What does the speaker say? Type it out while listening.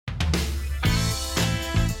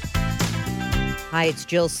Hi, it's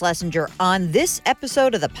Jill Schlesinger. On this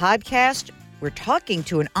episode of the podcast, we're talking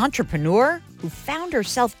to an entrepreneur who found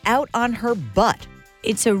herself out on her butt.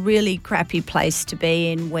 It's a really crappy place to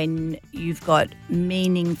be in when you've got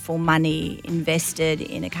meaningful money invested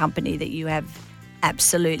in a company that you have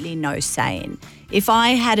absolutely no say in. If I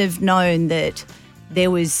had have known that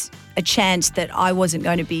there was a chance that I wasn't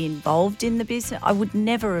going to be involved in the business, I would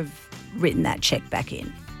never have written that check back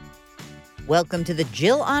in. Welcome to the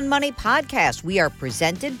Jill on Money podcast. We are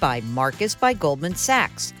presented by Marcus by Goldman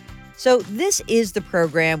Sachs. So this is the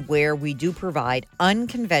program where we do provide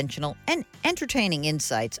unconventional and entertaining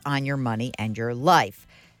insights on your money and your life.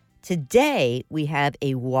 Today, we have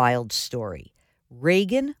a wild story.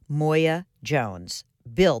 Reagan Moya Jones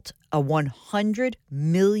built a $100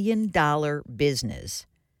 million business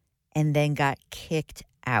and then got kicked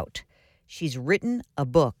out. She's written a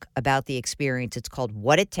book about the experience. It's called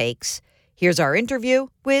What It Takes. Here's our interview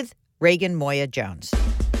with Reagan Moya Jones.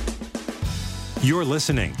 You're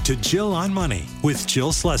listening to Jill on Money with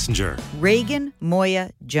Jill Schlesinger. Reagan Moya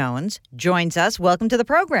Jones joins us. Welcome to the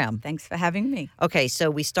program. Thanks for having me. Okay, so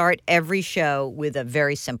we start every show with a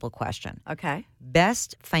very simple question. Okay.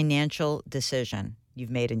 Best financial decision you've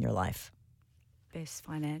made in your life? Best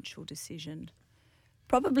financial decision?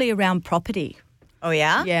 Probably around property. Oh,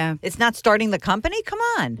 yeah? Yeah. It's not starting the company? Come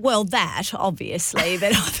on. Well, that, obviously,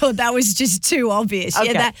 but I thought that was just too obvious.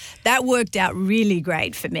 Okay. Yeah, that worked out really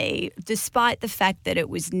great for me, despite the fact that it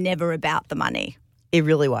was never about the money. It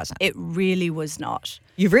really wasn't. It really was not.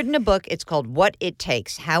 You've written a book. It's called What It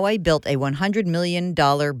Takes, How I Built a $100 Million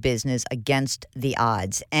Business Against the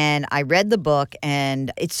Odds. And I read the book,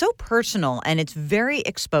 and it's so personal, and it's very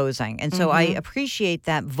exposing. And so I appreciate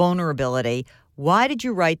that vulnerability. Why did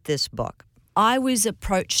you write this book? I was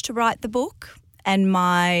approached to write the book, and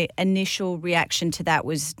my initial reaction to that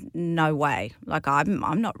was no way. Like,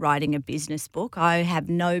 I'm not writing a business book. I have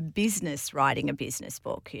no business writing a business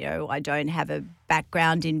book. You know, I don't have a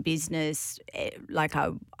background in business. Like,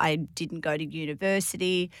 I didn't go to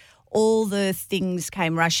university. All the things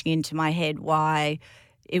came rushing into my head why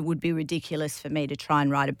it would be ridiculous for me to try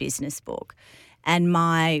and write a business book. And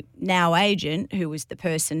my now agent, who was the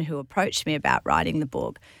person who approached me about writing the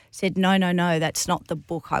book, said, no, that's not the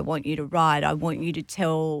book I want you to write. I want you to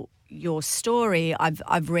tell your story.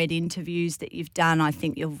 I've read interviews that you've done. I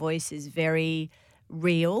think your voice is very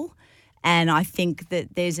real, and I think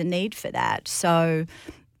that there's a need for that. So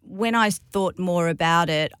when I thought more about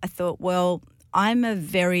it, I thought, well, I'm a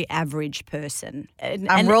very average person.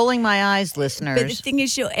 I'm rolling my eyes, listeners. But the thing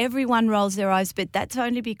is, everyone rolls their eyes, but that's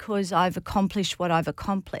only because I've accomplished what I've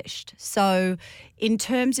accomplished. So in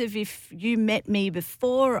terms of if you met me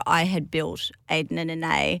before I had built Aiden and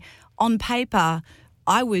Anae, on paper,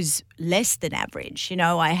 I was less than average. You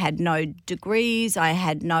know, I had no degrees. I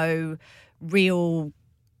had no real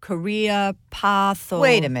career path.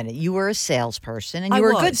 Wait a minute. You were a salesperson, and you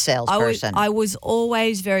were a good salesperson. I was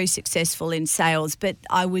always very successful in sales, but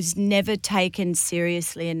I was never taken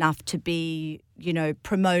seriously enough to be, you know,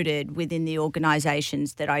 promoted within the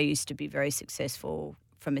organizations that I used to be very successful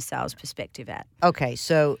from a sales perspective at. Okay,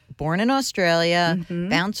 so born in Australia,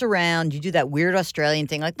 bounce around, you do that weird Australian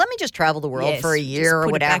thing, like, let me just travel the world for a year or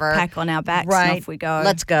whatever. Put a backpack on our backs right. and off we go.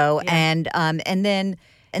 Let's go. Yeah.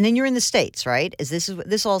 And then you're in the States, right?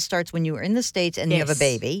 This all starts when you were in the States and you have a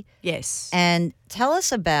baby. Yes. And tell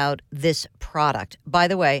us about this product. By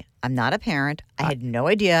the way, I'm not a parent. I had no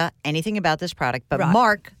idea anything about this product. But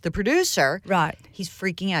Mark, the producer, he's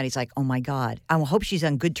freaking out. He's like, oh, my God. I hope she's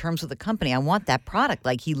on good terms with the company. I want that product.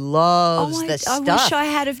 Like, he loves this stuff. I wish I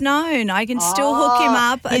had have known. I can still hook him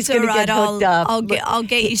up. He's it's going all to right. get hooked up. I'll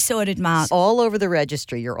get you sorted, Mark. It's all over the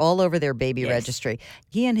registry. You're all over their baby Yes. registry.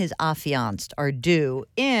 He and his affianced are due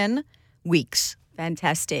in weeks.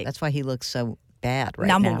 Fantastic. That's why he looks so bad now.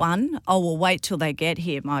 Number one, well, wait till they get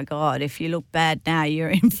here. My God, if you look bad now, you're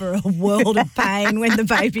in for a world of pain when the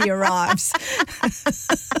baby arrives.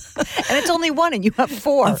 And it's only one and you have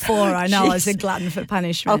four. Four, I know. Jeez. I was a glutton for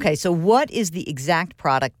punishment. Okay, so what is the exact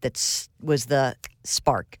product that was the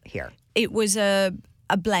spark here? It was a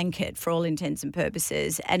blanket for all intents and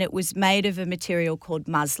purposes, and it was made of a material called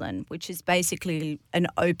muslin, which is basically an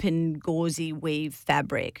open gauzy weave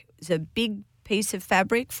fabric. It's a big piece of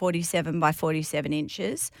fabric, 47 by 47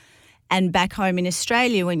 inches. And back home in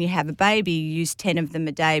Australia, when you have a baby, you use 10 of them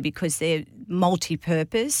a day because they're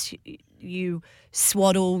multi-purpose. You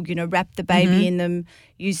swaddle, wrap the baby in them,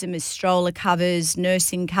 use them as stroller covers,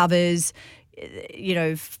 nursing covers,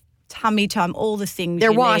 tummy time, all the things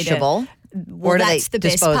They're you washable. Well, Or are that's they the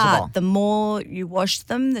best disposable? part. The more you wash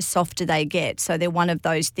them, the softer they get. So they're one of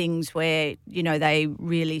those things where, they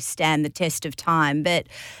really stand the test of time. But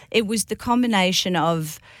it was the combination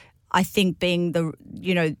of, I think, being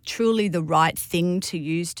truly the right thing to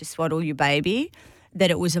use to swaddle your baby, that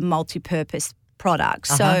it was a multi-purpose product.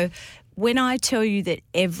 So when I tell you that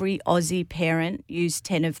every Aussie parent used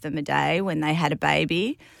 10 of them a day when they had a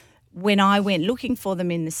baby, when I went looking for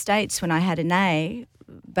them in the States when I had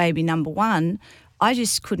baby number 1, I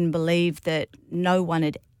just couldn't believe that no one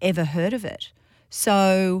had ever heard of it.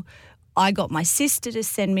 So I got my sister to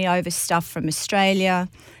send me over stuff from Australia.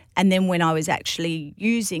 And then when I was actually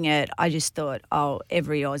using it, I just thought,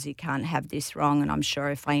 every Aussie can't have this wrong. And I'm sure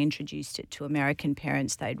if I introduced it to American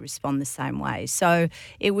parents, they'd respond the same way. So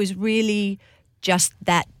it was really just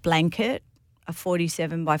that blanket, a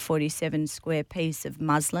 47 by 47 square piece of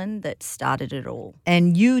muslin, that started it all.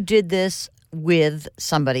 And you did this with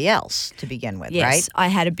somebody else to begin with, Yes, right? I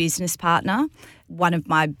had a business partner, one of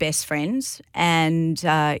my best friends, and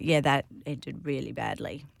that ended really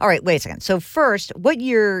badly. All right, wait a second. So first, what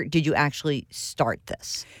year did you actually start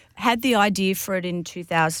this? Had the idea for it in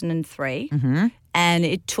 2003, and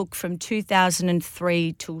it took from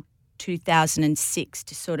 2003 till 2006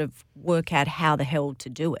 to sort of work out how the hell to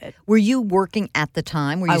do it. Were you working at the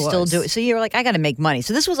time? Were you I still was. doing? So you were like, I got to make money.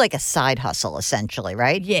 So this was like a side hustle, essentially,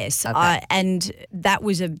 right? Yes, Okay. and that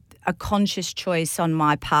was a conscious choice on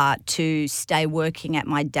my part to stay working at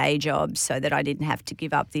my day job so that I didn't have to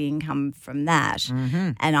give up the income from that.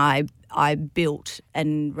 And I built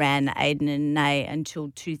and ran Aiden and Nay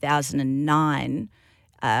until 2009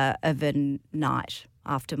 of a night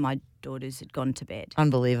after my daughters had gone to bed.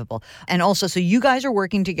 Unbelievable. And also, so you guys are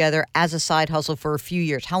working together as a side hustle for a few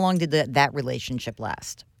years. How long did that relationship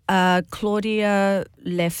last? Claudia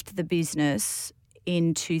left the business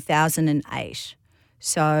in 2008.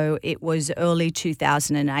 So it was early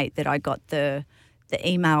 2008 that I got the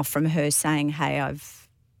email from her saying, hey,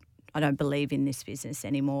 I don't believe in this business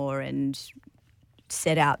anymore, and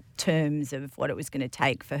set out terms of what it was going to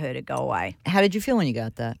take for her to go away. How did you feel when you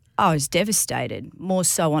got that? I was devastated, more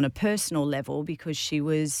so on a personal level, because she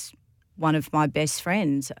was one of my best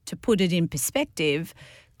friends. To put it in perspective,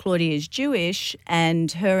 Claudia is Jewish,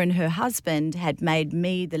 and her husband had made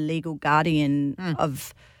me the legal guardian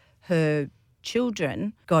of her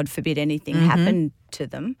children. God forbid anything happened to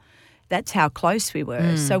them. That's how close we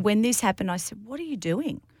were. So when this happened, I said, what are you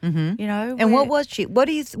doing? And what was she? What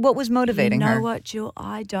was motivating her? You know what, Jill?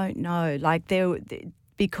 I don't know.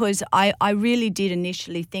 Because I really did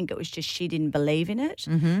initially think it was just she didn't believe in it.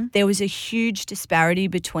 There was a huge disparity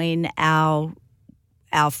between our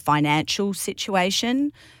financial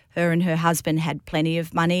situation. Her and her husband had plenty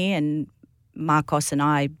of money, and Marcos and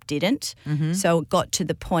I didn't. So it got to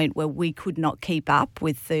the point where we could not keep up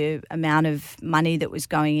with the amount of money that was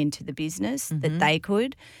going into the business that they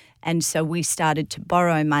could. And so we started to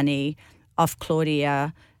borrow money off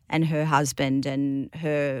Claudia and her husband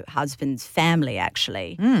husband's family,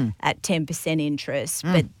 actually, at 10% interest.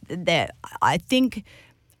 But I think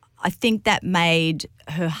that made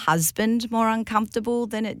her husband more uncomfortable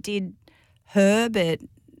than it did her. But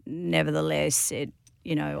nevertheless,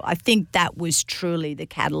 I think that was truly the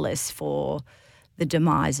catalyst for the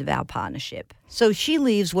demise of our partnership. So she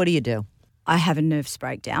leaves. What do you do? I have a nervous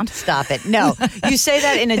breakdown. Stop it. No, you say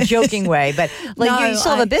that in a joking way, but you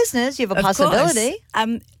still have a business. You have a possibility.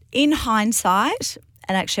 In hindsight,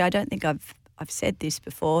 and actually I don't think I've said this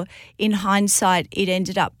before, in hindsight it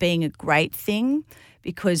ended up being a great thing,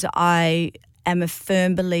 because I am a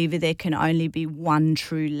firm believer there can only be one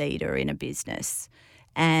true leader in a business.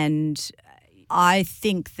 And I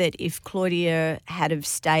think that if Claudia had have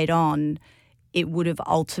stayed on, it would have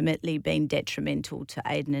ultimately been detrimental to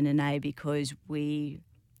Aiden and Anae, because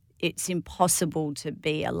it's impossible to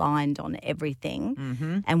be aligned on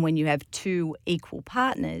everything. And when you have two equal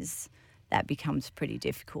partners, that becomes pretty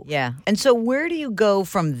difficult. Yeah. And so where do you go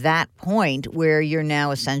from that point where you're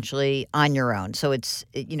now essentially on your own? So it's,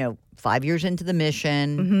 5 years into the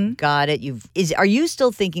mission, got it. Are you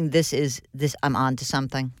still thinking this I'm on to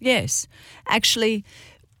something? Yes. Actually,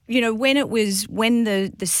 when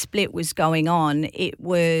the split was going on, it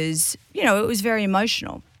was very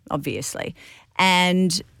emotional, obviously.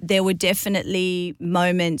 And there were definitely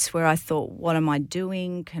moments where I thought, what am I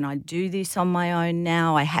doing? Can I do this on my own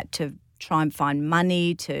now? I had to try and find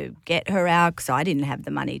money to get her out, because I didn't have the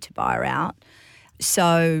money to buy her out.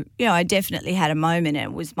 So, I definitely had a moment.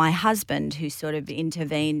 And it was my husband who sort of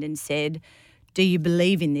intervened and said, do you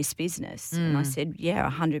believe in this business? And I said, yeah,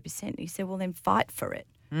 100%. He said, well, then fight for it.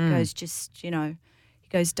 He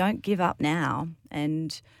goes, don't give up now.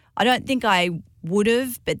 And I don't think I would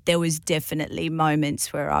have, but there was definitely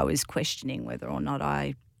moments where I was questioning whether or not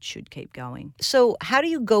I should keep going. So how do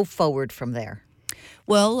you go forward from there?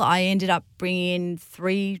 Well, I ended up bringing in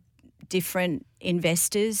 3 different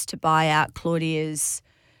investors to buy out Claudia's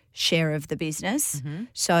share of the business.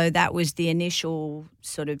 So that was the initial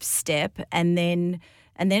sort of step, and then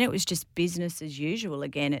it was just business as usual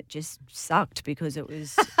again. It just sucked because it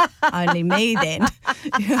was only me then.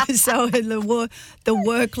 So the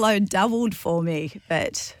workload doubled for me.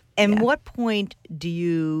 But what point do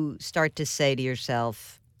you start to say to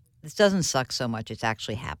yourself, this doesn't suck so much, it's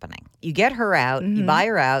actually happening? You get her out, you buy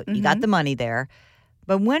her out, you got the money there.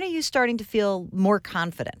 But when are you starting to feel more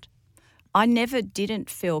confident? I never didn't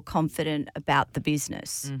feel confident about the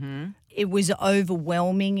business. It was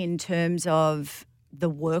overwhelming in terms of the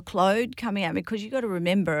workload coming at me, because you got to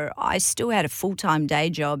remember, I still had a full-time day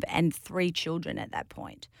job and 3 children at that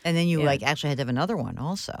point. And then you actually had to have another one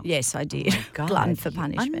also. Yes, I did. God. Glutton for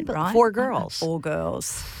punishment, right? 4 girls. 4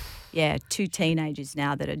 girls. Yeah, 2 teenagers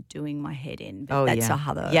now that are doing my head in. But that's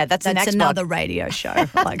that's the next another book. radio show.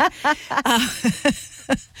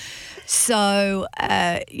 So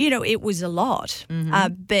it was a lot.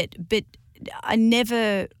 But I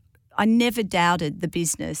never doubted the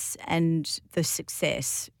business and the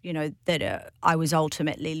success, that I was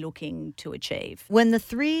ultimately looking to achieve. When the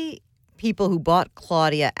 3 people who bought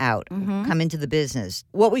Claudia out come into the business,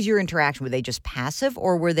 what was your interaction? Were they just passive,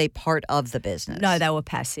 or were they part of the business? No, they were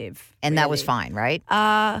passive. And that was fine, right?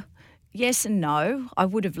 Yes and no. I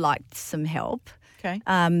would have liked some help. Okay.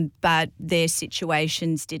 But their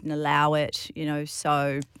situations didn't allow it,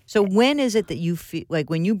 So when is it that you feel like,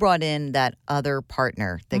 when you brought in that other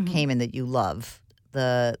partner that came in that you love,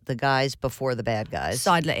 the guys before the bad guys?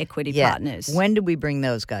 Seidler Equity Partners. When did we bring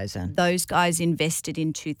those guys in? Those guys invested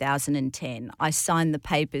in 2010. I signed the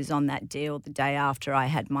papers on that deal the day after I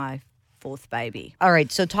had my 4th baby. All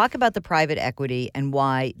right. So talk about the private equity and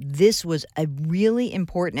why this was a really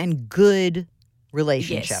important and good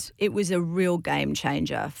relationship. Yes, it was a real game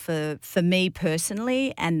changer for me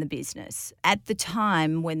personally and the business. At the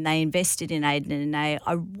time when they invested in Aiden & A,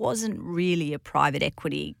 I wasn't really a private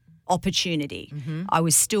equity opportunity. I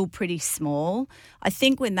was still pretty small. I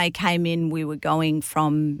think when they came in, we were going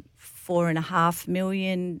from 4.5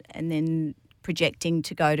 million and then projecting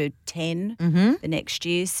to go to 10 the next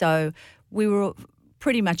year. So we were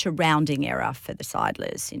pretty much a rounding error for the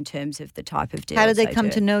Seidlers in terms of the type of deals. How did they come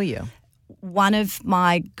to know you? One of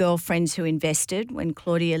my girlfriends who invested when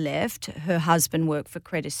Claudia left, her husband worked for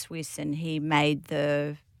Credit Suisse and he made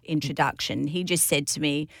the introduction. He just said to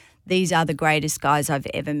me, these are the greatest guys I've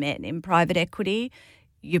ever met in private equity.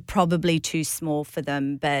 You're probably too small for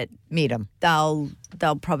them, but meet them. They'll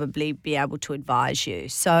probably be able to advise you.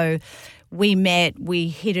 So we met, we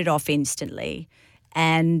hit it off instantly.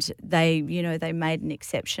 And they made an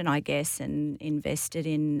exception, I guess, and invested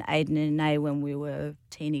in Aiden & A when we were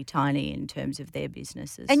teeny tiny in terms of their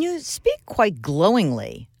businesses. And you speak quite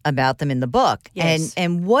glowingly about them in the book. Yes.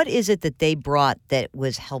 And what is it that they brought that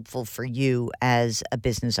was helpful for you as a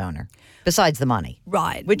business owner, besides the money?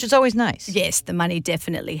 Right. Which is always nice. Yes, the money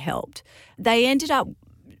definitely helped. They ended up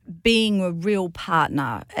being a real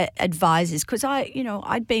partner, advisors, because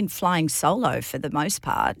I'd been flying solo for the most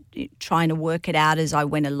part, trying to work it out as I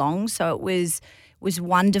went along. So it was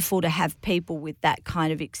wonderful to have people with that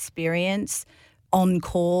kind of experience on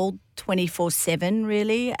call 24/7,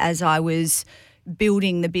 really, as I was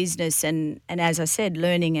building the business and as I said,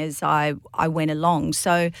 learning as I went along.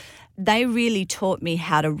 So they really taught me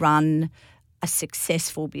how to run a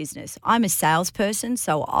successful business. I'm a salesperson,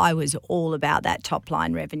 so I was all about that top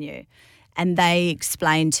line revenue. And they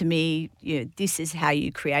explained to me, this is how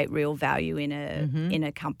you create real value in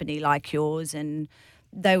a company like yours. And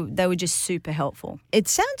they were just super helpful. It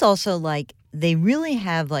sounds also like they really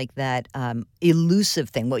have like that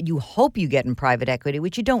elusive thing, what you hope you get in private equity,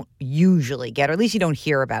 which you don't usually get, or at least you don't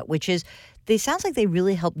hear about, which is sounds like they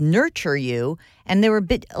really help nurture you, and they were a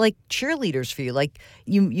bit like cheerleaders for you. Like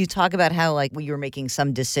you talk about how like you were making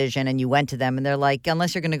some decision and you went to them and they're like,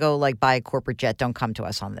 unless you're going to go like buy a corporate jet, don't come to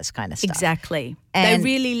us on this kind of stuff. Exactly. And they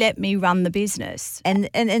really let me run the business. And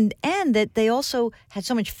that they also had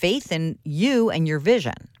so much faith in you and your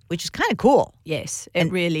vision, which is kind of cool. Yes,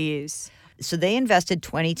 it really is. So they invested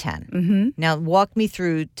 2010. Now walk me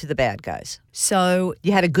through to the bad guys. So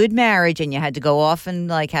you had a good marriage and you had to go off and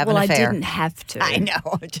like have an affair. Well, I didn't have to. I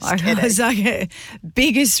know. Just kidding. I was like,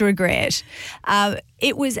 biggest regret.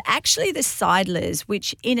 It was actually the Seidlers,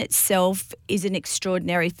 which in itself is an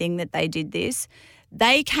extraordinary thing that they did this.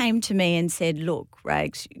 They came to me and said, look,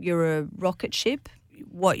 Rags, you're a rocket ship.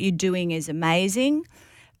 What you're doing is amazing.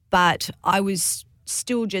 But I was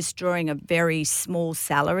still just drawing a very small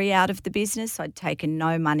salary out of the business. I'd taken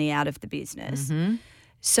no money out of the business. Mm-hmm.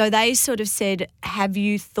 So they sort of said, have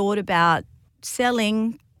you thought about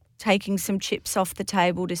selling, taking some chips off the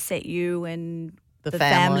table to set you and the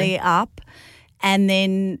family up? And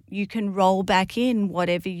then you can roll back in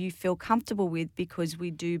whatever you feel comfortable with, because we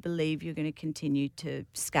do believe you're going to continue to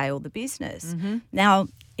scale the business. Mm-hmm. Now,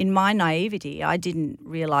 in my naivety, I didn't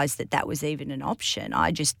realise that that was even an option. I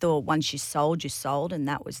just thought once you sold, and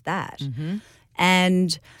that was that. Mm-hmm.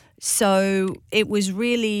 And so it was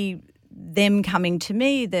really them coming to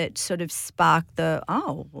me that sort of sparked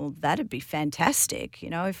that'd be fantastic,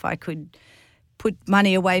 if I could put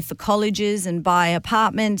money away for colleges and buy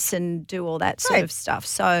apartments and do all that sort of stuff.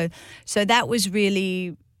 So that was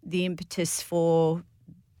really the impetus for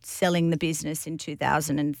selling the business in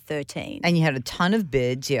 2013. And you had a ton of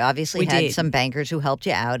bids. You obviously had some bankers who helped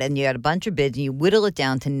you out, and you had a bunch of bids, and you whittle it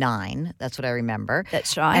down to 9. That's what I remember.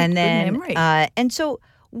 That's right. And then, good memory. And so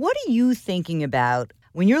what are you thinking about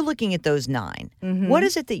when you're looking at those 9? Mm-hmm. What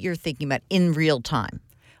is it that you're thinking about in real time?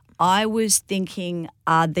 I was thinking,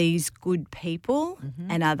 are these good people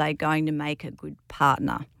and are they going to make a good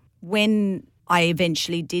partner? When I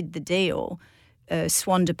eventually did the deal,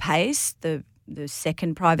 Swanda Pace, the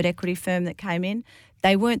second private equity firm that came in,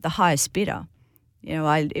 they weren't the highest bidder.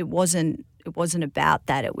 It wasn't about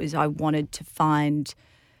that. It was I wanted to find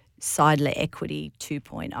Seidler Equity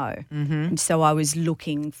 2.0. Mm-hmm. And so I was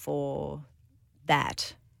looking for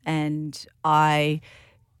that. And I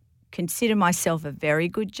consider myself a very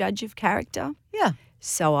good judge of character. Yeah.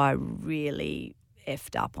 So I really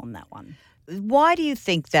effed up on that one. Why do you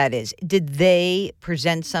think that is? Did they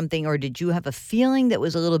present something, or did you have a feeling that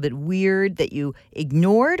was a little bit weird that you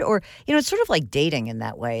ignored? Or, it's sort of like dating in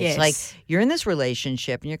that way. Yes. It's like you're in this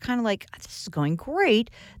relationship and you're kind of like, this is going great.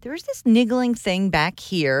 There's this niggling thing back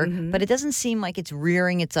here, but it doesn't seem like it's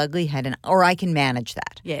rearing its ugly head, or I can manage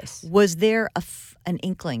that. Yes. Was there an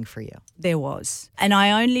inkling for you? There was. And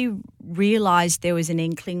I only realised there was an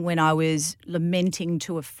inkling when I was lamenting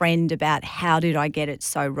to a friend about how did I get it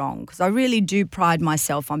so wrong, because I really do pride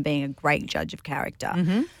myself on being a great judge of character.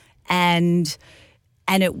 Mm-hmm. And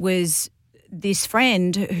it was this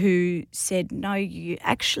friend who said, no, you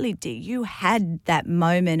actually did. You had that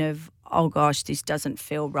moment of, oh gosh, this doesn't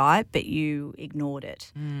feel right, but you ignored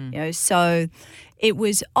it. So it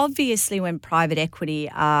was obviously when private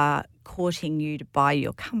equity are courting you to buy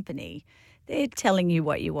your company, they're telling you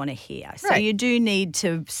what you want to hear. So you do need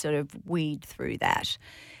to sort of weed through that.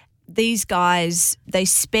 These guys, they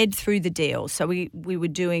sped through the deal. So we were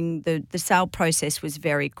doing the sale process was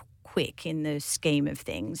very quick in the scheme of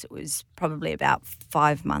things. It was probably about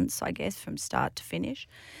 5 months, I guess, from start to finish.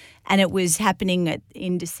 And it was happening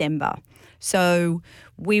in December. So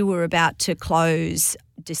we were about to close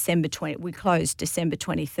we closed December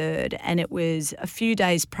 23rd, and it was a few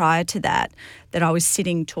days prior to that I was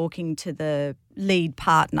sitting talking to the lead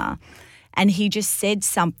partner, and he just said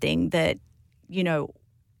something that,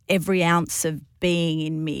 every ounce of being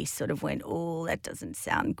in me sort of went, oh, that doesn't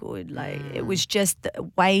sound good. Like it was just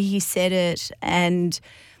the way he said it, and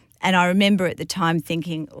I remember at the time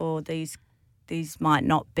thinking, oh, these might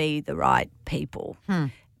not be the right people.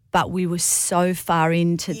 But we were so far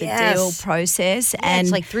into the deal process. And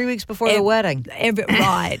it's like 3 weeks before the wedding.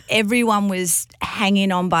 Everyone was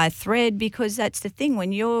hanging on by a thread, because that's the thing.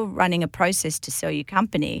 When you're running a process to sell your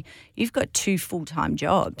company, you've got 2 full-time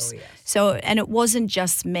jobs. Oh, yes. So, and it wasn't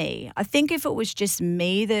just me. I think if it was just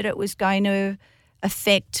me that it was going to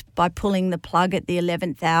affect by pulling the plug at the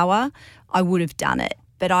 11th hour, I would have done it.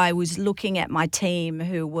 But I was looking at my team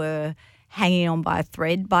who were hanging on by a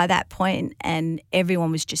thread by that point, and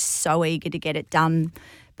everyone was just so eager to get it done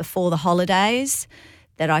before the holidays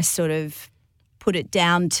that I sort of put it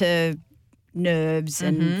down to nerves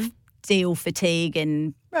and deal fatigue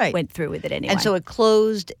and went through with it anyway. And so it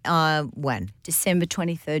closed when? December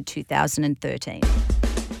 23rd, 2013.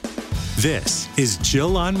 This is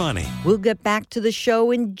Jill on Money. We'll get back to the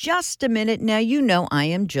show in just a minute. Now, I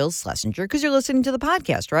am Jill Schlesinger because you're listening to the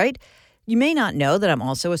podcast, right? You may not know that I'm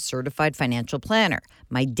also a certified financial planner.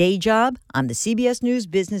 My day job, I'm the CBS News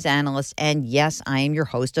business analyst, and yes, I am your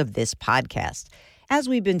host of this podcast. As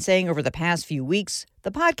we've been saying over the past few weeks,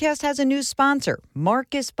 the podcast has a new sponsor,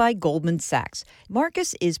 Marcus by Goldman Sachs.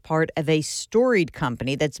 Marcus is part of a storied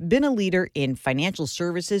company that's been a leader in financial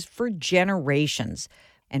services for generations.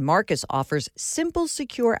 And Marcus offers simple,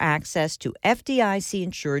 secure access to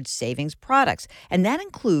FDIC-insured savings products. And that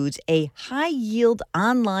includes a high-yield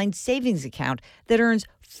online savings account that earns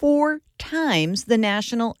 4 times the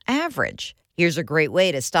national average. Here's a great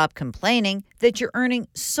way to stop complaining that you're earning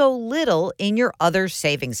so little in your other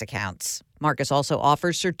savings accounts. Marcus also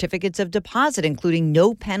offers certificates of deposit, including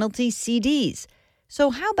no penalty CDs. So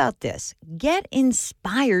how about this? Get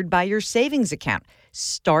inspired by your savings account.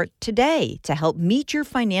 Start today to help meet your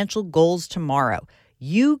financial goals tomorrow.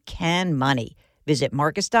 You can money. Visit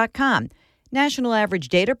Marcus.com. National average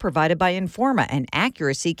data provided by Informa, and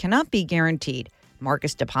accuracy cannot be guaranteed.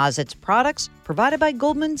 Marcus deposits products provided by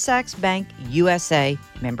Goldman Sachs Bank USA,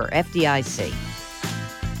 member FDIC.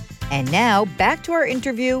 And now back to our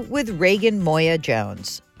interview with Reagan Moya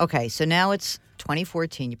Jones. Okay, so now it's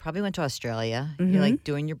 2014. You probably went to Australia. Mm-hmm. You're like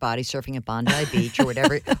doing your body surfing at Bondi Beach or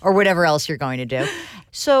whatever else you're going to do.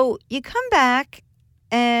 So you come back,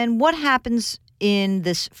 and what happens in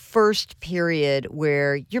this first period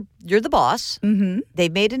where you're the boss? Mm-hmm.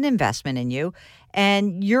 They've made an investment in you,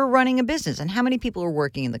 and you're running a business. And how many people are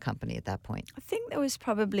working in the company at that point? I think there was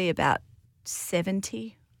probably about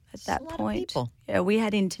 70 at that a lot of point. people. Yeah, we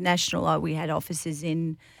had international. We had offices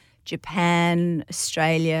in Japan,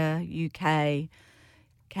 Australia, UK,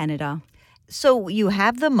 Canada. So you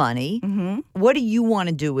have the money. Mm-hmm. What do you want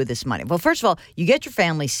to do with this money? Well, first of all, you get your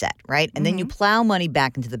family set, right? And then you plow money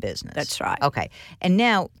back into the business. That's right. Okay. And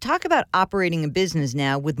now talk about operating a business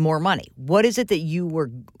now with more money. What is it that you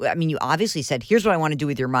obviously said, here's what I want to do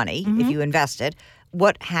with your money if you invested.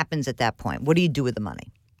 What happens at that point? What do you do with the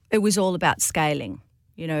money? It was all about scaling,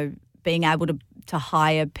 being able to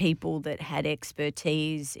hire people that had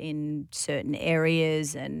expertise in certain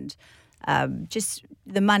areas, and just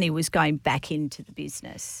the money was going back into the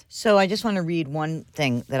business. So I just want to read one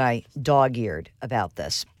thing that I dog-eared about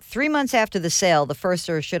this. 3 months after the sale, the first,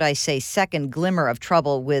 or should I say second, glimmer of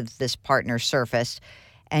trouble with this partner surfaced.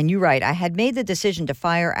 And you write, I had made the decision to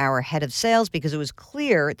fire our head of sales because it was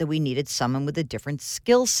clear that we needed someone with a different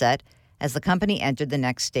skill set as the company entered the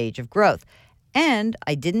next stage of growth. And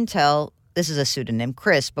I didn't tell, this is a pseudonym,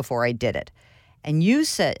 Chris, before I did it. And you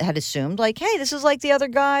had assumed, like, hey, this is like the other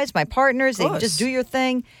guys, my partners, they just do your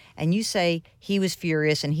thing. And you say he was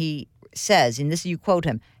furious, and he says, and this, you quote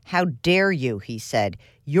him, how dare you, he said,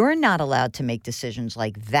 you're not allowed to make decisions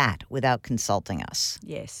like that without consulting us.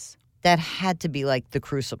 Yes. That had to be like the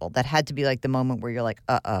crucible. That had to be like the moment where you're like,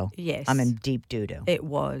 uh-oh, yes, I'm in deep doo-doo. It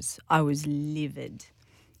was. I was livid.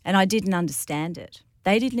 And I didn't understand it.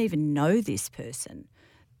 They didn't even know this person.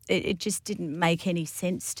 It just didn't make any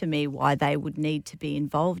sense to me why they would need to be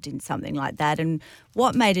involved in something like that. And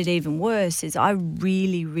what made it even worse is I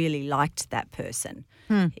really, really liked that person.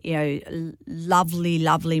 Lovely,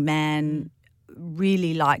 lovely man,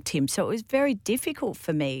 really liked him. So it was very difficult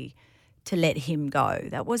for me to let him go.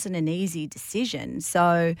 That wasn't an easy decision.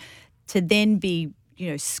 So to then be,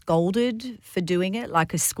 scolded for doing it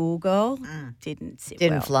like a schoolgirl didn't sit well.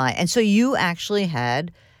 Didn't fly. And so you actually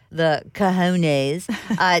had the cojones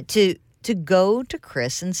to go to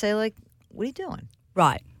Chris and say, like, what are you doing?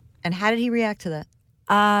 Right. And how did he react to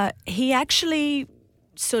that? He actually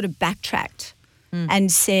sort of backtracked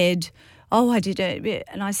and said, oh, I did it.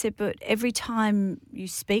 And I said, but every time you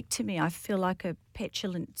speak to me, I feel like a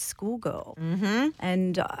petulant schoolgirl. Mm-hmm.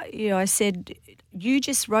 And, I said, you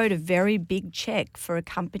just wrote a very big check for a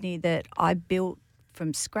company that I built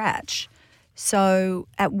from scratch. So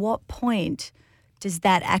at what point does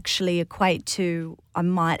that actually equate to I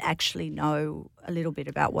might actually know a little bit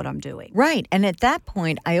about what I'm doing? Right. And at that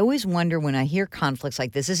point, I always wonder when I hear conflicts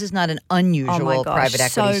like this is not an unusual private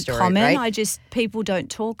equity story, common. right? People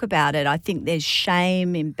don't talk about it. I think there's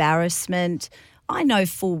shame, embarrassment. I know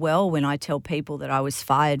full well when I tell people that I was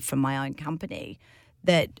fired from my own company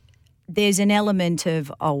that there's an element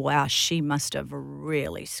of, oh, wow, she must have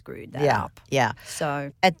really screwed that up. Yeah.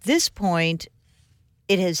 So at this point,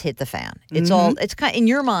 it has hit the fan. It's kind of, in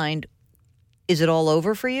your mind, is it all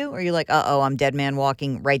over for you? Or are you like, I'm dead man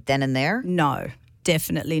walking right then and there? No,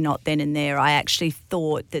 definitely not then and there. I actually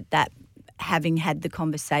thought that having had the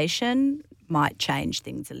conversation might change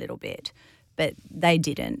things a little bit, but they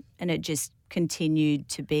didn't. And it just continued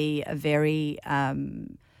to be a very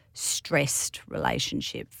stressed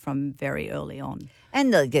relationship from very early on.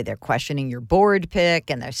 And they're questioning your board pick,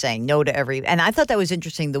 and they're saying no to every. And I thought that was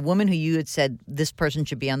interesting. The woman who you had said this person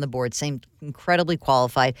should be on the board seemed incredibly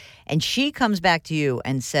qualified, and she comes back to you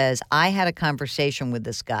and says, "I had a conversation with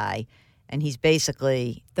this guy, and he's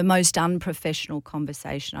basically the most unprofessional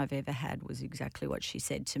conversation I've ever had." Was exactly what she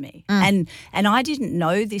said to me. And I didn't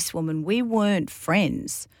know this woman. We weren't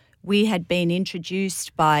friends. We had been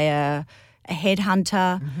introduced by a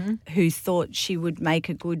headhunter who thought she would make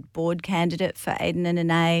a good board candidate for Aiden and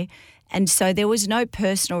Anae. And so there was no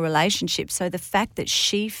personal relationship. So the fact that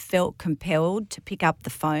she felt compelled to pick up the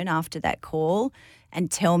phone after that call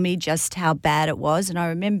and tell me just how bad it was. And I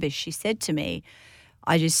remember she said to me,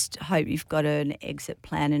 I just hope you've got an exit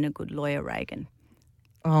plan and a good lawyer, Reagan.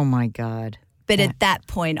 Oh, my God. But at that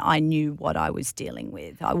point, I knew what I was dealing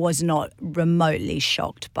with. I was not remotely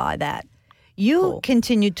shocked by that. You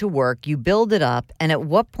continued to work, you build it up, and at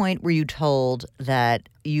what point were you told that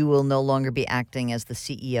you will no longer be acting as the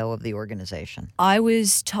CEO of the organization? I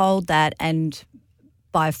was told that, and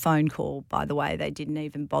by phone call, by the way. They didn't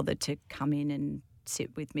even bother to come in and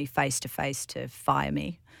sit with me face to face to fire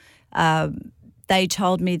me. They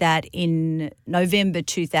told me that in November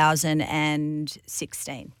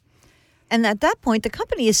 2016. And at that point, the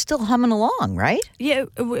company is still humming along, right? Yeah,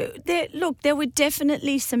 there were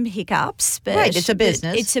definitely some hiccups. But right, it's a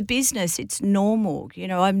business. It's a business. It's normal. You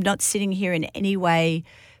know, I'm not sitting here in any way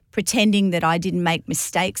pretending that I didn't make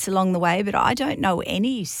mistakes along the way, but I don't know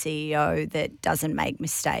any CEO that doesn't make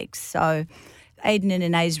mistakes. So Aiden and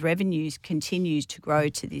Anae's revenues continues to grow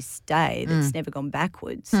to this day. That's never gone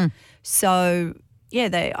backwards. So,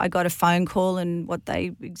 yeah, I got a phone call, and what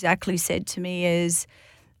they exactly said to me is,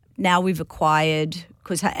 now we've acquired,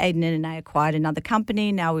 because Aiden and Anae acquired another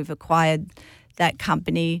company, now we've acquired that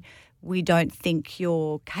company. We don't think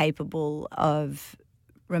you're capable of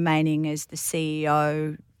remaining as the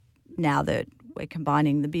CEO now that we're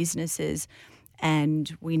combining the businesses,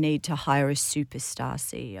 and we need to hire a superstar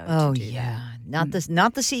CEO to do that. Not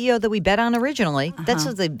the CEO that we bet on originally. This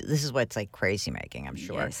is what's like crazy making, I'm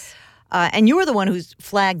sure. Yes. And you were the one who's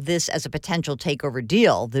flagged this as a potential takeover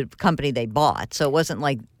deal, the company they bought. So it wasn't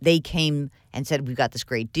like they came and said, we've got this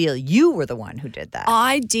great deal. You were the one who did that.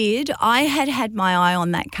 I did. I had my eye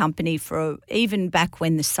on that company for even back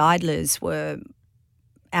when the Seidlers were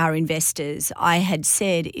our investors. I had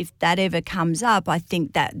said, if that ever comes up, I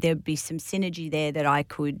think that there'd be some synergy there that I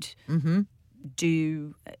could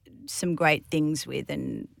do some great things with,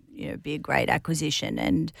 and be a great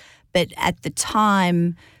acquisition. But at the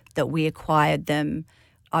time that we acquired them,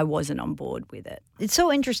 I wasn't on board with it. It's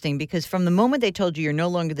so interesting because from the moment they told you you're no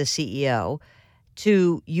longer the CEO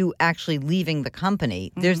to you actually leaving the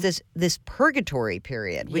company, there's this purgatory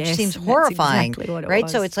period, which seems horrifying, that's exactly what it right?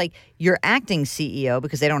 was. So it's like you're acting CEO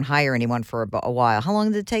because they don't hire anyone for a while. How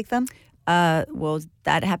long did it take them? Well,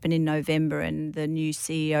 that happened in November, and the new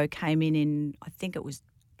CEO came in I think it was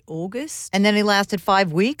August. And then he lasted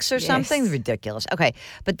 5 weeks or something? Yes. Ridiculous. Okay.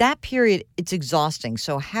 But that period, it's exhausting.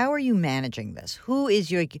 So how are you managing this?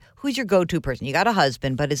 Who's your go-to person? You got a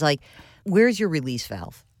husband, but it's like, where's your release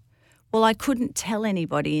valve? Well, I couldn't tell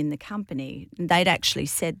anybody in the company. They'd actually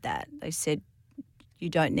said that. They said, you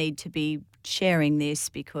don't need to be sharing this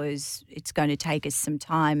because it's going to take us some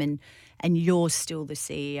time, and you're still the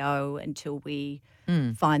CEO until we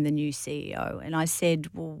find the new CEO. And I said,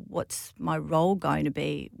 well, what's my role going to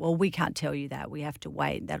be? Well, we can't tell you that. We have to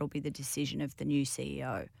wait. That'll be the decision of the new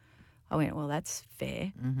CEO. I went, well, that's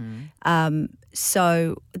fair.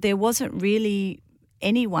 So there wasn't really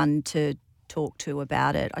anyone to talk to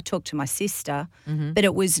about it. I talked to my sister, but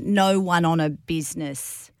it was no one on a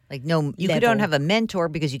business Like, no, you level. don't have a mentor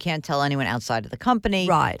because you can't tell anyone outside of the company.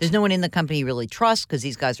 Right. There's no one in the company you really trust because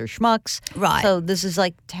these guys are schmucks. Right. So this is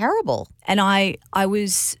like terrible. And I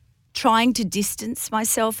was trying to distance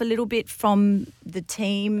myself a little bit from the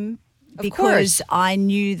team because I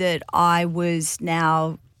knew that I was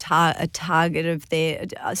now a target of their.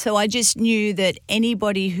 So I just knew that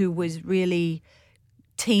anybody who was really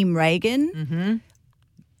Team Reagan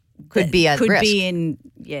Could be at risk. Could be in,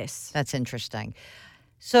 yes. That's interesting.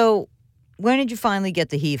 So when did you finally get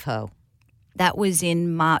the heave-ho? That was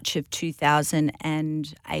in March of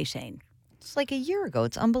 2018. It's like a year ago.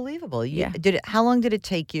 It's unbelievable. Yeah. How long did it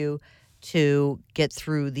take you to get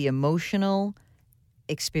through the emotional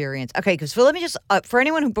experience? Okay, because let me just, for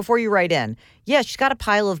anyone who, before you write in, yeah, she's got a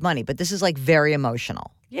pile of money, but this is like very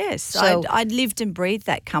emotional. Yes, So- I'd lived and breathed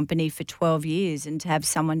that company for 12 years, and to have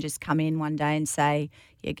someone just come in one day and say,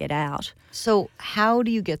 yeah, get out. So how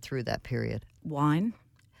do you get through that period? Wine.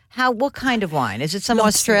 What kind of wine? Is it some Lots of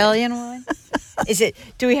it. Australian wine?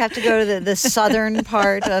 Do we have to go to the southern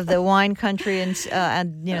part of the wine country and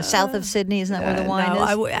south of Sydney? Isn't that where the wine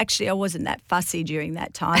is? Actually, I wasn't that fussy during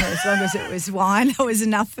that time. As long as it was wine, it was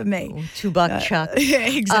enough for me. $2 chuck. Yeah,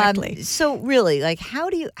 exactly. So really, like,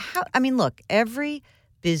 look, every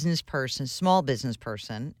business person, small business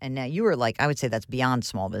person, and now you were like, I would say that's beyond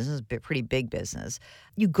small business, pretty big business.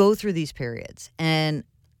 You go through these periods, and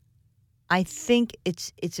I think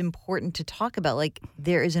it's important to talk about, like,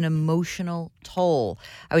 there is an emotional toll.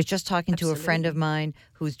 I was just talking to a friend of mine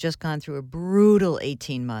who's just gone through a brutal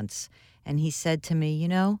 18 months, and he said to me,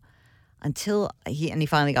 until he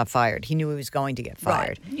finally got fired. He knew he was going to get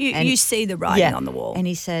fired. Right. You see the writing on the wall. And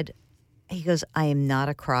he said, he goes, I am not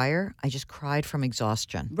a crier. I just cried from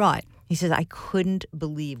exhaustion. Right. He says, I couldn't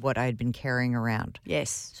believe what I had been carrying around.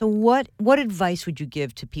 Yes. So what advice would you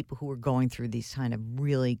give to people who are going through these kind of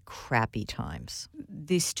really crappy times?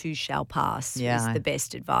 This too shall pass Yeah. is the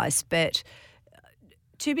best advice. But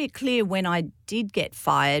to be clear, when I did get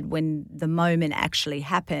fired, when the moment actually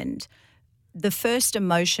happened, the first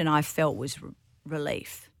emotion I felt was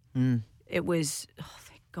relief. It was, oh,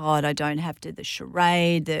 thank God I don't have to, the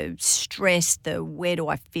charade, the stress, the where do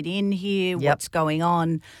I fit in here, what's going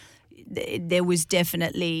on. There was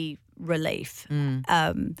definitely relief.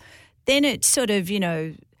 Then it's sort of,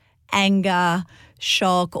 anger,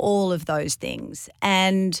 shock, all of those things.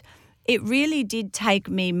 And it really did take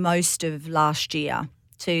me most of last year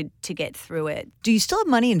to get through it. Do you still have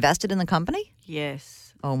money invested in the company?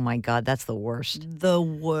 Yes. Oh, my God, that's the worst. The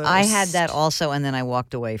worst. I had that also, and then I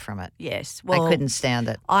walked away from it. Yes. I couldn't stand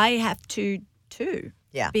it. I have to too.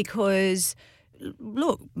 Yeah. Because,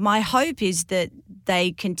 look, my hope is that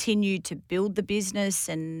they continue to build the business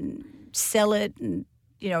and sell it and,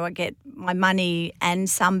 I get my money and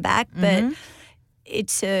some back. But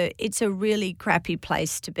it's a really crappy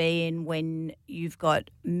place to be in when you've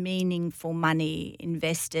got meaningful money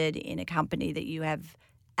invested in a company that you have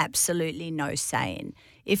absolutely no say in.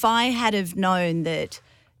 If I had have known that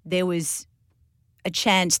there was a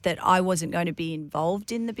chance that I wasn't going to be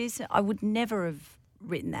involved in the business, I would never have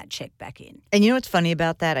written that check back in. And you know what's funny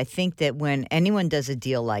about that? I think that when anyone does a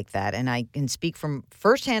deal like that, and I can speak from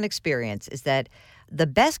firsthand experience, is that the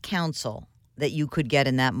best counsel that you could get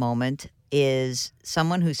in that moment is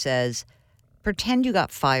someone who says, pretend you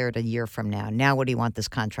got fired a year from now. Now what do you want this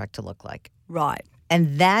contract to look like? Right.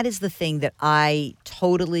 And that is the thing that I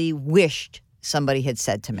totally wished somebody had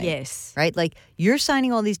said to me. Yes. Right? Like, you're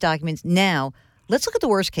signing all these documents. Now, let's look at the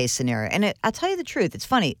worst case scenario. And I'll tell you the truth. It's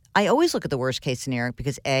funny. I always look at the worst case scenario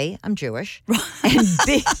because A, I'm Jewish.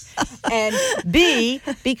 And B,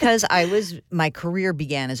 because my career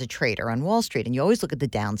began as a trader on Wall Street. And you always look at the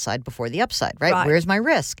downside before the upside, right? Where's my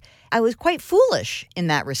risk? I was quite foolish in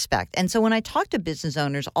that respect. And so when I talk to business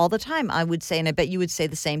owners all the time, I would say, and I bet you would say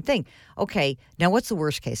the same thing. Okay, now what's the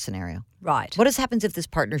worst case scenario? Right. What happens if this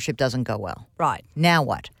partnership doesn't go well? Right. Now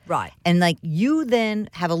what? Right. And you then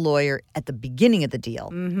have a lawyer at the beginning of the deal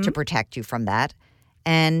to protect you from that,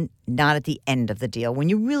 and not at the end of the deal when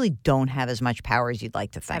you really don't have as much power as you'd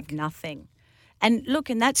like to think. Have nothing. And look,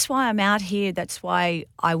 and that's why I'm out here. That's why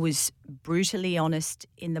I was brutally honest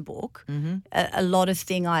in the book. A lot of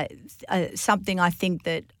something I think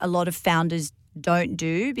that a lot of founders don't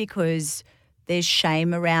do because there's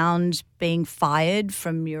shame around being fired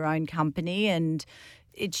from your own company, and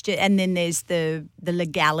it's just, and then there's the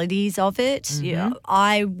legalities of it.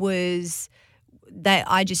 I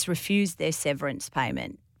just refused their severance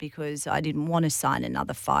payment because I didn't want to sign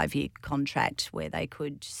another 5-year contract where they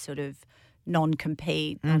could sort of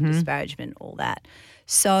non-compete, non-disparagement, all that.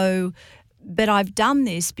 So, but I've done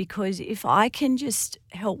this because if I can just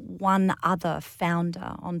help one other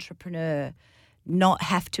founder, entrepreneur, not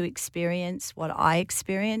have to experience what I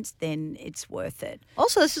experienced, then it's worth it.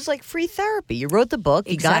 Also, this is like free therapy. You wrote the book.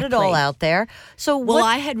 You got it all out there. So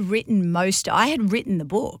I had written the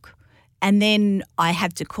book. And then I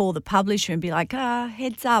had to call the publisher and be like,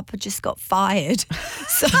 heads up, I just got fired.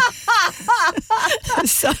 So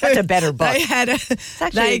that's a better book. They had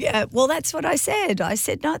well, that's what I said. I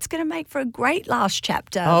said, no, it's going to make for a great last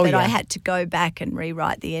chapter. I had to go back and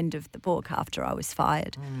rewrite the end of the book after I was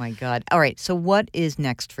fired. Oh, my God. All right. So what is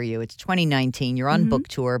next for you? It's 2019. You're on book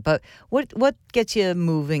tour. But what gets you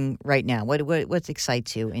moving right now? What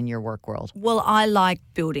excites you in your work world? Well, I like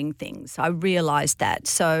building things. I realised that.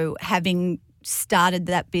 So having started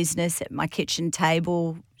that business at my kitchen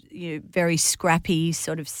table, very scrappy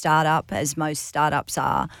sort of startup, as most startups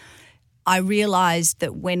are, I realised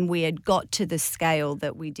that when we had got to the scale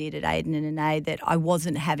that we did at Aiden and Anae, that I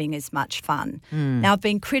wasn't having as much fun. Now, I've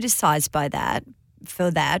been criticised for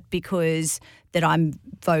that because that I'm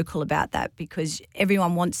vocal about that, because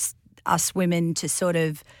everyone wants us women to sort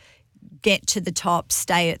of get to the top,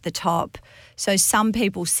 stay at the top. So some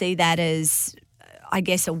people see that as, I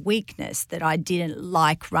guess, a weakness that I didn't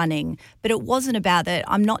like running. But it wasn't about that.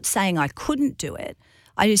 I'm not saying I couldn't do it.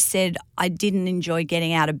 I just said I didn't enjoy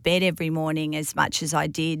getting out of bed every morning as much as I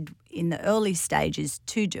did in the early stages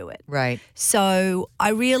to do it. Right. So I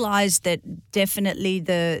realised that definitely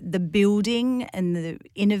the building and the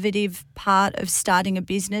innovative part of starting a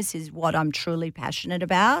business is what I'm truly passionate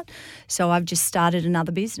about. So I've just started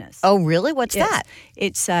another business. Oh, really? What's that?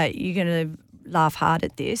 It's you're going to laugh hard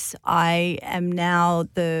at this. I am now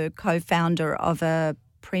the co-founder of a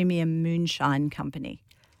premium moonshine company.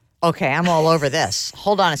 Okay, I'm all over this.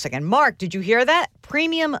 Hold on a second. Mark, did you hear that?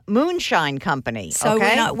 Premium Moonshine Company. So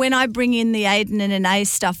okay? when I bring in the Aiden and Anae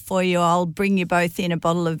stuff for you, I'll bring you both in a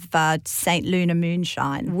bottle of St. Luna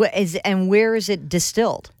Moonshine. And where is it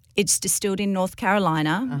distilled? It's distilled in North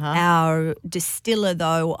Carolina. Our distiller,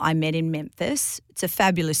 though, I met in Memphis. It's a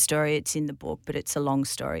fabulous story. It's in the book, but it's a long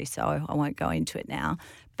story, so I won't go into it now.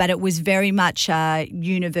 But it was very much a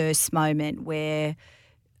universe moment where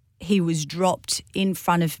he was dropped in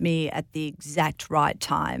front of me at the exact right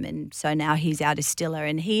time. And so now he's our distiller.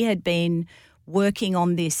 And he had been working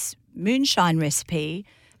on this moonshine recipe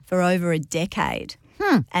for over a decade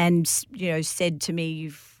and, said to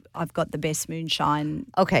me, I've got the best moonshine.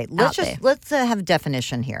 Okay, let's have a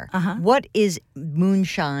definition here. What is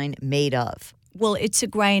moonshine made of? Well, it's a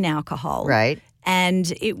grain alcohol. Right.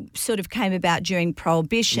 And it sort of came about during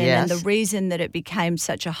Prohibition. Yes. And the reason that it became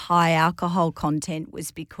such a high alcohol content was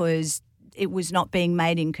because it was not being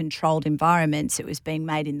made in controlled environments. It was being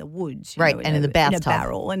made in the woods. Right, and in the bathtub. In a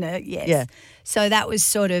barrel. Yes. Yeah. So that was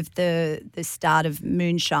sort of the start of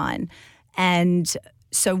moonshine. And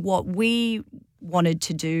so what we wanted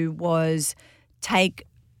to do was take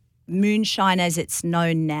moonshine as it's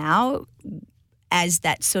known now, as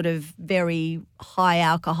that sort of very high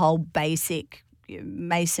alcohol, basic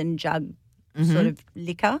mason jug sort of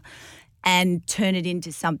liquor, and turn it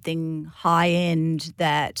into something high end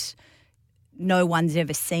that no one's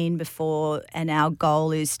ever seen before. And our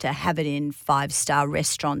goal is to have it in 5-star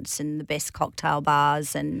restaurants and the best cocktail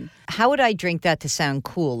bars. And how would I drink that to sound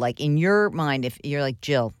cool? Like in your mind, if you're like,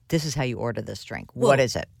 Jill, this is how you order this drink. What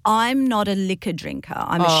is it? I'm not a liquor drinker.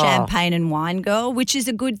 I'm a champagne and wine girl, which is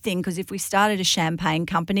a good thing because if we started a champagne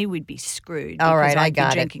company, we'd be screwed. All right, I I'd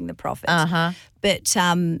got be it. drinking the profits. But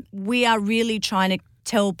we are really trying to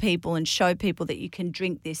tell people and show people that you can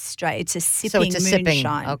drink this straight. It's a sipping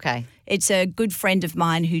moonshine. Okay. It's a good friend of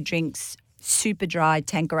mine who drinks super dry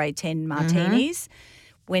Tanqueray 10 martinis.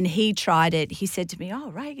 When he tried it, he said to me, "Oh,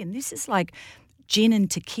 Reagan, this is like gin and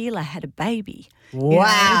tequila had a baby."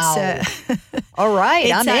 Wow. All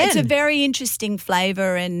right, I'm in. It's a very interesting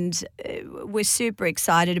flavour and we're super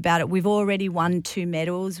excited about it. We've already won 2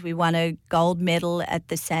 medals. We won a gold medal at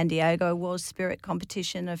the San Diego World Spirit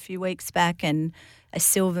Competition a few weeks back and a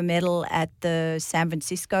silver medal at the San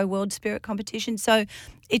Francisco World Spirit Competition. So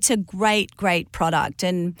it's a great, great product.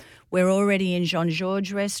 And we're already in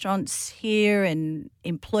Jean-Georges restaurants here and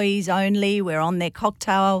employees only. We're on their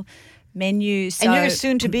cocktail menu. So, and you're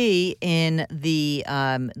soon to be in the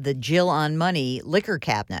Jill on Money liquor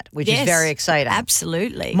cabinet, which is very exciting.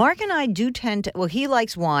 Absolutely. Mark and I do tend to, well, he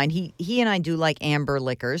likes wine. He and I do like amber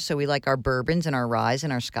liquors, so we like our bourbons and our ryes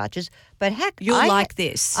and our scotches. But heck, You'll like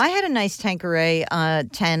this. I had a nice Tanqueray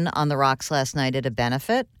 10 on the rocks last night at a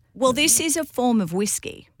benefit. Well, this is a form of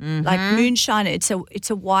whiskey. Like moonshine, it's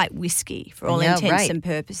a white whiskey for all intents and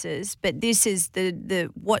purposes. But this is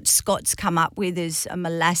the what Scott's come up with is a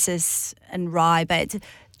molasses and rye, but it's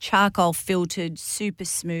charcoal filtered, super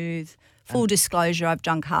smooth. Full disclosure, I've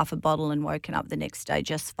drunk half a bottle and woken up the next day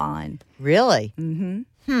just fine. Really? Really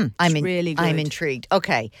good. I'm intrigued.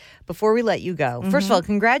 Okay, before we let you go, first of all,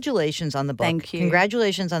 congratulations on the book. Thank you.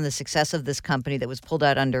 Congratulations on the success of this company that was pulled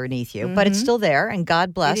out underneath you. But it's still there, and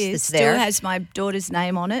God bless it's there. Still has my daughter's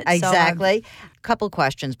name on it. Exactly. Couple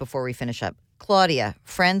questions before we finish up. Claudia,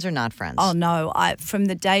 friends or not friends? Oh no! From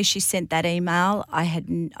the day she sent that email,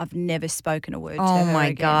 I've never spoken a word to her Oh my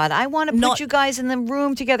again. God! I want to put you guys in the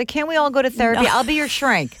room together. Can't we all go to therapy? I'll be your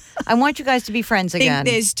shrink. I want you guys to be friends I again.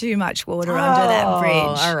 think there's too much water under that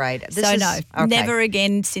bridge. All right. Never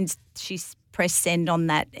again since she pressed send on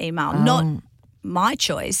that email. Not my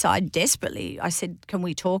choice. I said, "Can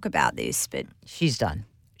we talk about this?" But she's done.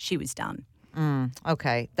 She was done.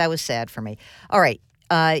 Okay, that was sad for me. All right.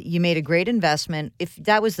 You made a great investment. If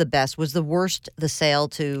that was the best, was the worst the sale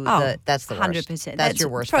to that's the worst. 100%. That's your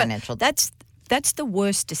worst financial. That's the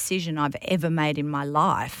worst decision I've ever made in my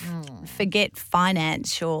life. Forget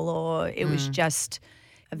financial or it was just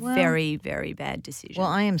a very, very bad decision. Well,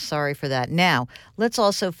 I am sorry for that. Now, let's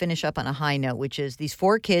also finish up on a high note, which is these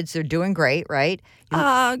 4 kids, they're doing great, right? 2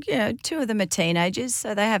 of them are teenagers,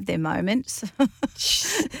 so they have their moments.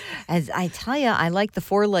 As I tell you, I like the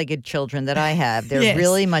 4-legged children that I have. They're Yes.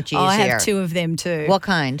 really much easier. I have 2 of them too. What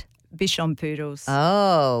kind? Bichon poodles.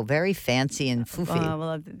 Oh, very fancy and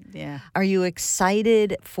foofy. Yeah. Are you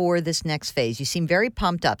excited for this next phase? You seem very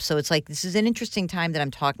pumped up. So it's like this is an interesting time that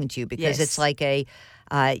I'm talking to you because it's like a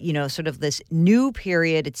sort of this new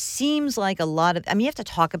period. It seems like a lot of, you have to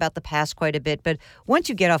talk about the past quite a bit, but once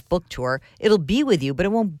you get off book tour, it'll be with you, but it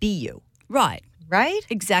won't be you. Right. Right?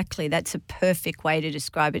 Exactly. That's a perfect way to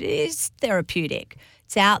describe it. It is therapeutic.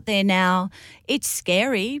 It's out there now. It's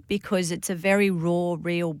scary because it's a very raw,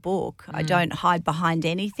 real book. I don't hide behind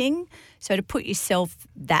anything. So to put yourself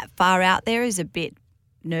that far out there is a bit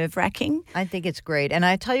nerve-wracking. I think it's great. And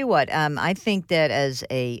I tell you what, I think that as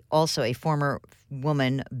also a former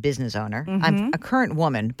woman business owner, I'm a current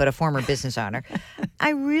woman, but a former business owner, I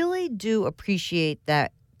really do appreciate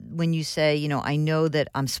that when you say, you know, I know that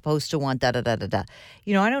I'm supposed to want da-da-da-da-da.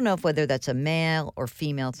 You know, I don't know whether that's a male or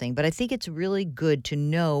female thing, but I think it's really good to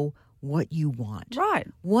know what you want. Right.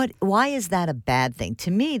 Why is that a bad thing? To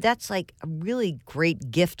me, that's like a really great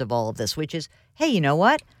gift of all of this, which is, hey, you know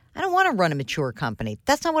what? I don't want to run a mature company.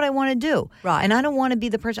 That's not what I want to do. Right. And I don't want to be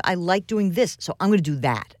the person, I like doing this, so I'm going to do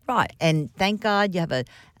that. Right. And thank God you have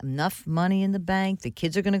enough money in the bank. The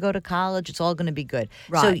kids are going to go to college. It's all going to be good.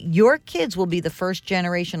 Right. So your kids will be the first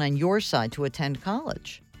generation on your side to attend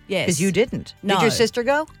college. Yes. Because you didn't. No. Did your sister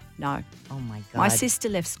go? No. Oh, my God. My sister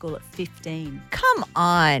left school at 15. Come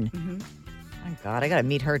on. My God, I got to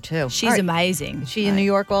meet her too. She's All right. amazing. Is she in New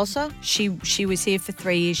York also? She was here for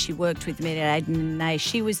 3 years. She worked with me at Aiden &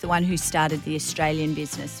 She was the one who started the Australian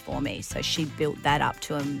business for me. So she built that up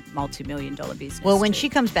to a multi-million-dollar business. Well, when too. she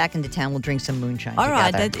comes back into town, we'll drink some moonshine All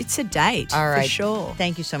right, together. it's a date. All right. For sure.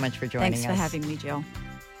 Thank you so much for joining us. Thanks for having me, Jill.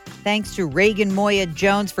 Thanks to Reagan Moya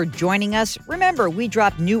Jones for joining us. Remember, we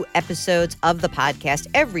drop new episodes of the podcast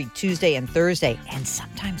every Tuesday and Thursday, and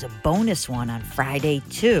sometimes a bonus one on Friday,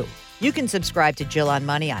 too. You can subscribe to Jill on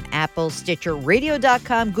Money on Apple, Stitcher,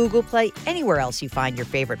 Radio.com, Google Play, anywhere else you find your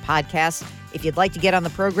favorite podcasts. If you'd like to get on the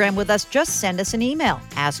program with us, just send us an email.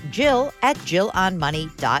 Ask Jill at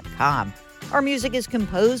JillOnMoney.com. Our music is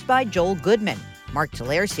composed by Joel Goodman. Mark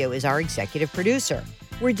Talercio is our executive producer.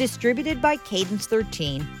 We're distributed by Cadence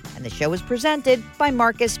 13, and the show is presented by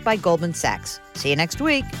Marcus by Goldman Sachs. See you next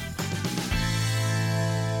week.